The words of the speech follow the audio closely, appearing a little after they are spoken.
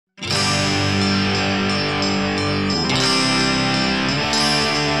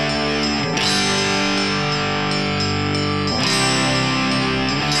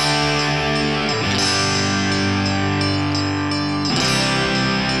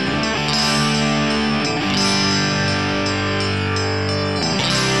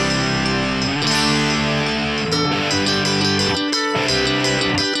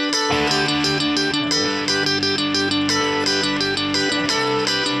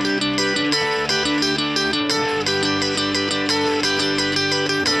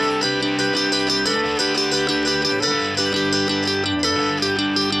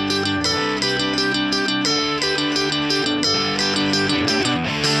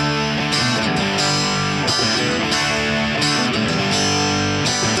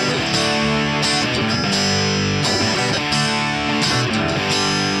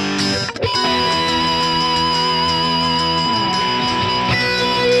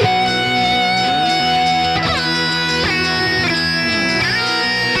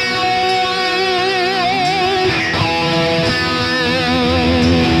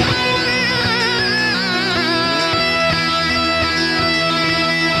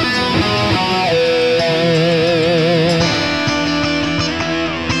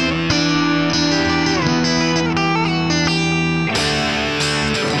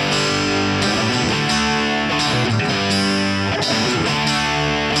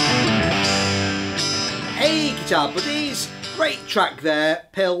guitar buddies, great track there,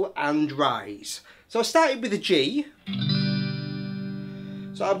 Pill and Rise. So I started with a G.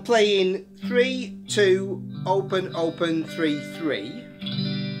 So I'm playing 3, 2, open, open, 3,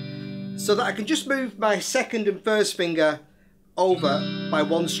 3. So that I can just move my second and first finger over by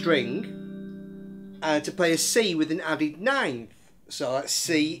one string and to play a C with an added ninth. So that's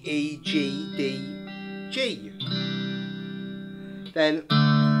C, E, G, D, G. Then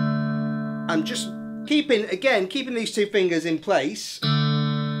I'm just keeping these two fingers in place.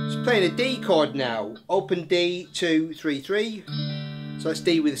 Just playing a D chord now. Open D, 2, 3, 3. So that's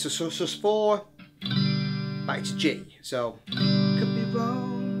D with a sus4. Back to G. So could be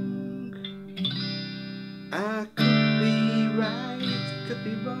wrong. I could be right. Could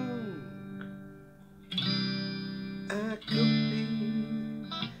be wrong. I could be.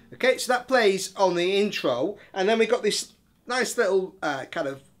 Okay, so that plays on the intro, and then we got this nice little kind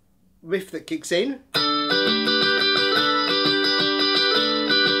of riff that kicks in. I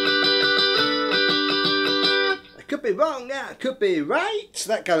could be wrong, I could be right,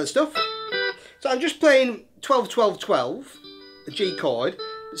 that kind of stuff. So I'm just playing 12, 12, 12, a G chord,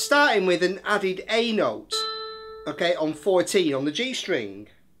 starting with an added A note, okay, on 14 on the G string.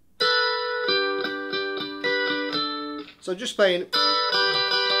 So I'm just playing.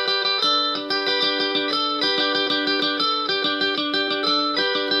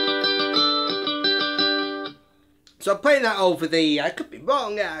 So I'm playing that over the I could be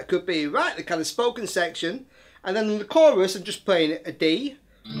wrong, I could be right, the kind of spoken section. And then in the chorus I'm just playing a D.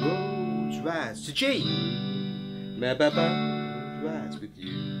 Roads rise to G. May the roads rise with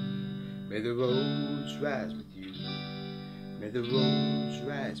you. May the roads rise with you. May the roads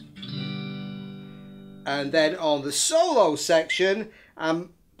rise with you. And then on the solo section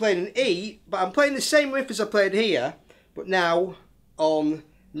I'm playing an E, but I'm playing the same riff as I played here, but now on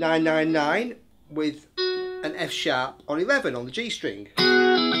 999 with an F sharp on 11 on the G string.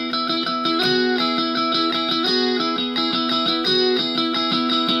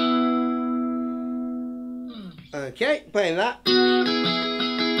 Okay, playing that.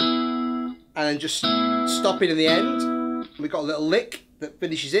 And then just stopping in the end. We've got a little lick that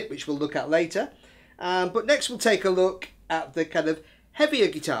finishes it, which we'll look at later. But next we'll take a look at the kind of heavier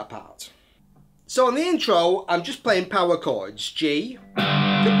guitar part. So on the intro, I'm just playing power chords. G,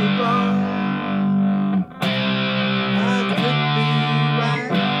 could be wrong.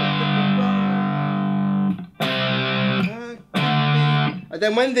 And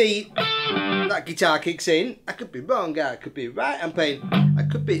then when that guitar kicks in, I could be wrong, I could be right. I'm playing, I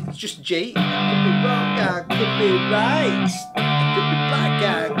could be, it's just G. I could be wrong, I could be right. I could be black,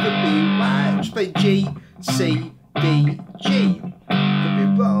 I could be white. Just play G, C, D, G. Could be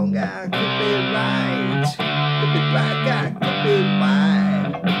wrong, I could be right. Could be black, I could be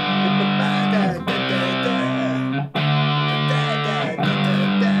white. Could be bad, da da da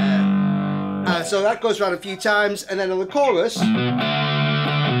da. So that goes around a few times, and then on the chorus.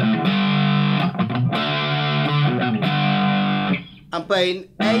 I'm playing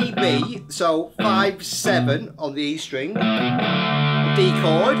A, B, so 5, 7 on the E string, a D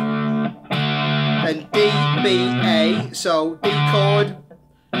chord, then D, B, A, so D chord,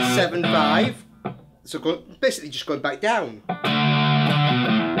 7, 5, so basically just going back down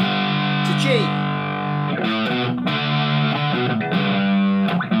to G.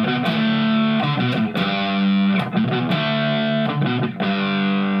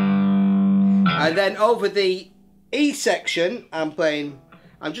 And then over the E section, I'm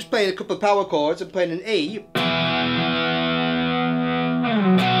just playing a couple of power chords. I'm playing an E into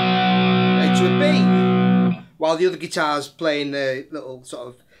a B, while the other guitar's playing the little sort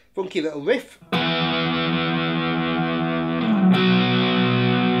of funky little riff.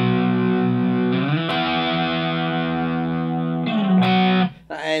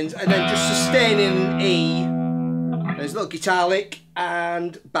 That ends, and then just sustaining an E. There's a little guitar lick,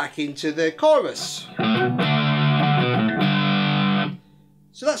 and back into the chorus.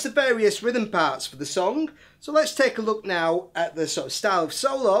 So that's the various rhythm parts for the song. So let's take a look now at the sort of style of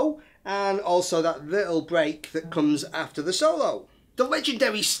solo and also that little break that comes after the solo. The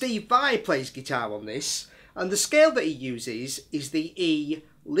legendary Steve Vai plays guitar on this, and the scale that he uses is the E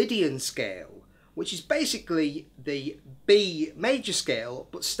Lydian scale, which is basically the B major scale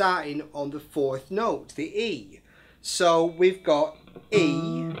but starting on the 4th note, the E. So we've got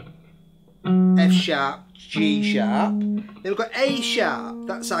E, F sharp, G sharp, then we've got A sharp,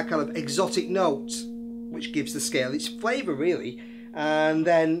 that's our kind of exotic note which gives the scale its flavour really, and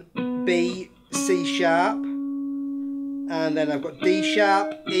then B, C sharp, and then I've got D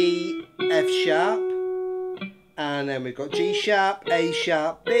sharp, E, F sharp, and then we've got G sharp, A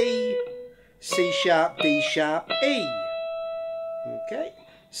sharp, B, C sharp, D sharp, E. Okay,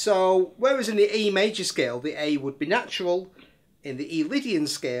 so whereas in the E major scale the A would be natural, in the E Lydian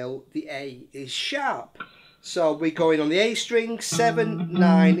scale the A is sharp. So we're going on the A string, 7,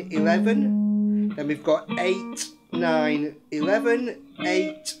 9, 11. Then we've got 8, 9, 11,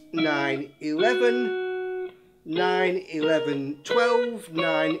 8, 9, 11, 9, 11, 12,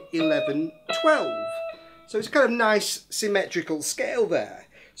 9, 11, 12. So it's kind of nice symmetrical scale there.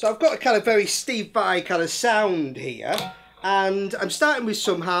 So I've got a kind of very Steve Vai kind of sound here, and I'm starting with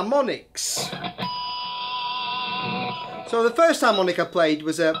some harmonics. So the first harmonic I played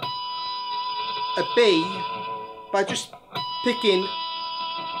was a B by just picking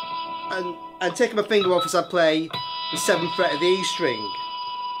and taking my finger off as I play the 7th fret of the E string.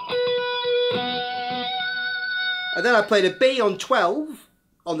 And then I played a B on 12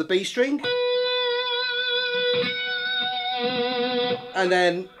 on the B string. And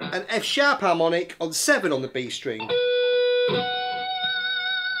then an F sharp harmonic on 7 on the B string.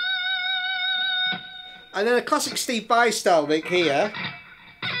 And then a classic Steve Vai style lick here.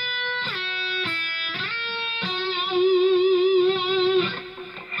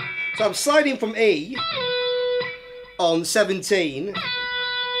 So I'm sliding from E on 17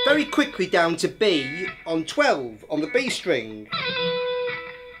 very quickly down to B on 12 on the B string.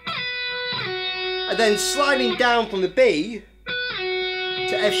 And then sliding down from the B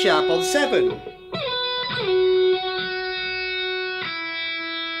to F sharp on 7.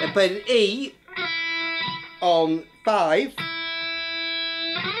 Then played an E on 5.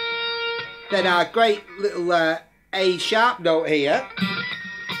 Then our great little A sharp note here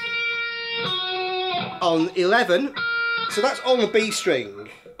on 11. So that's on the B string.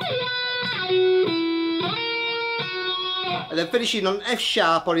 And then finishing on F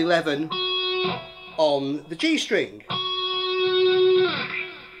sharp on 11 on the G string.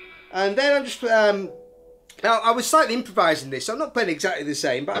 And then I'm just now I was slightly improvising this, so I'm not playing exactly the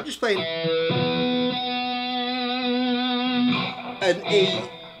same, but I'm just playing an E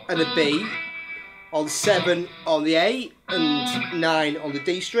and a B on 7 on the A and 9 on the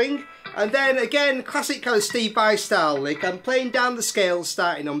D string. And then again, classic kind of Steve Vai style lick, I'm playing down the scale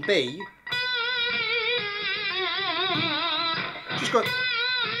starting on B. Just got,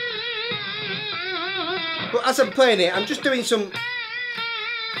 but as I'm playing it, I'm just doing some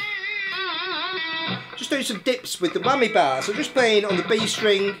dips with the whammy bar. So just playing on the B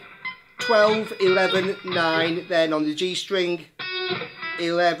string 12, 11, 9, then on the G string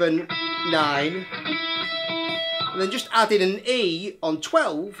 11, 9, and then just adding an E on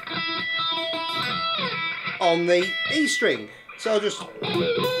 12 on the E string. So I'll just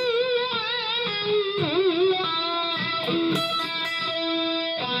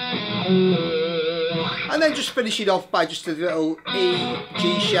and then just finish it off by just a little E,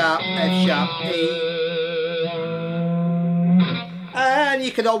 G sharp, F sharp, E. And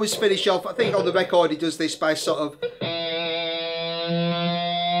you can always finish off, I think on the record he does this by sort of a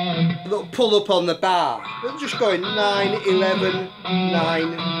little pull up on the bar. But just going 9, 11,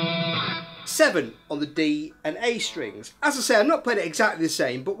 9, 7 on the D and A strings. As I say, I'm not playing it exactly the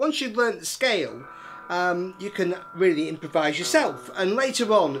same, but once you've learnt the scale, you can really improvise yourself. And later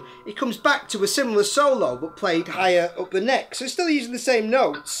on, it comes back to a similar solo, but played higher up the neck. So it's still using the same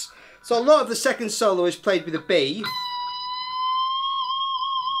notes. So a lot of the second solo is played with a B,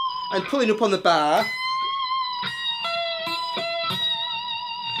 and pulling up on the bar,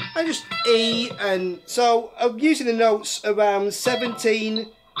 and just E, and so I'm using the notes around 17,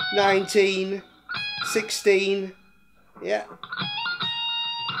 19, 16, yeah,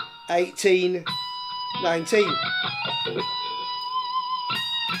 18, 19.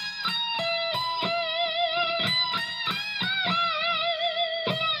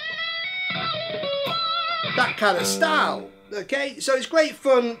 That kind of style. Okay, so it's great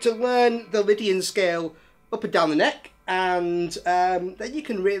fun to learn the Lydian scale up and down the neck, and then you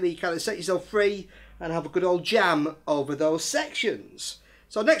can really kind of set yourself free and have a good old jam over those sections.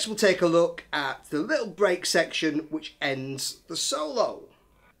 So next we'll take a look at the little break section which ends the solo.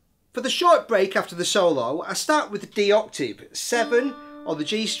 For the short break after the solo, I start with the D octave, 7 on the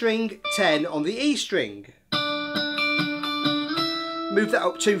G string, 10 on the E string. Move that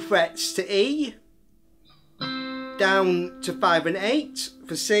up 2 frets to E, down to 5 and 8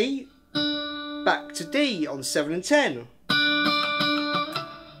 for C, back to D on 7 and 10.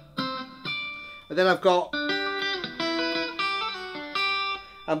 And then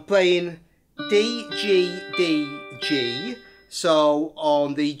I'm playing D, G, D, G. So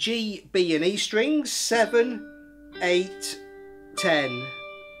on the G, B and E strings, 7, 8, 10,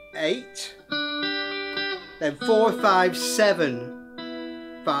 8. Then 4, 5,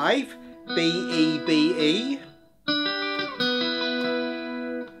 7, 5. B, E, B, E.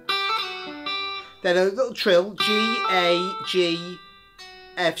 Then a little trill, G, A, G,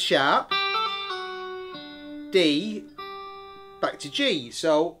 F sharp, D, back to G.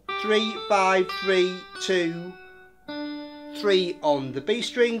 So 3, 5, 3, 2, 3 on the B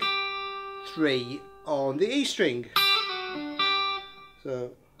string, 3 on the E string.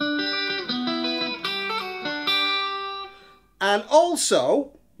 So, and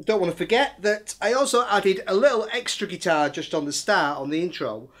also, don't want to forget that I also added a little extra guitar just on the start, on the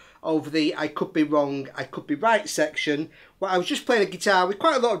intro, over the I could be wrong, I could be right section, where I was just playing a guitar with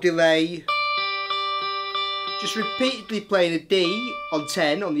quite a lot of delay, just repeatedly playing a D on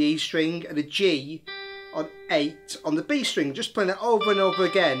 10 on the E string and a G on 8 on the B string, just playing it over and over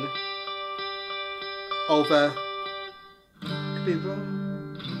again. Over, could be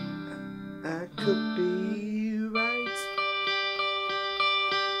wrong, I could be right.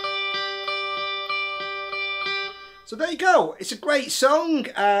 So there you go, it's a great song.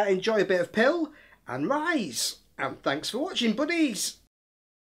 Enjoy a bit of Pill and Rise, and thanks for watching, buddies.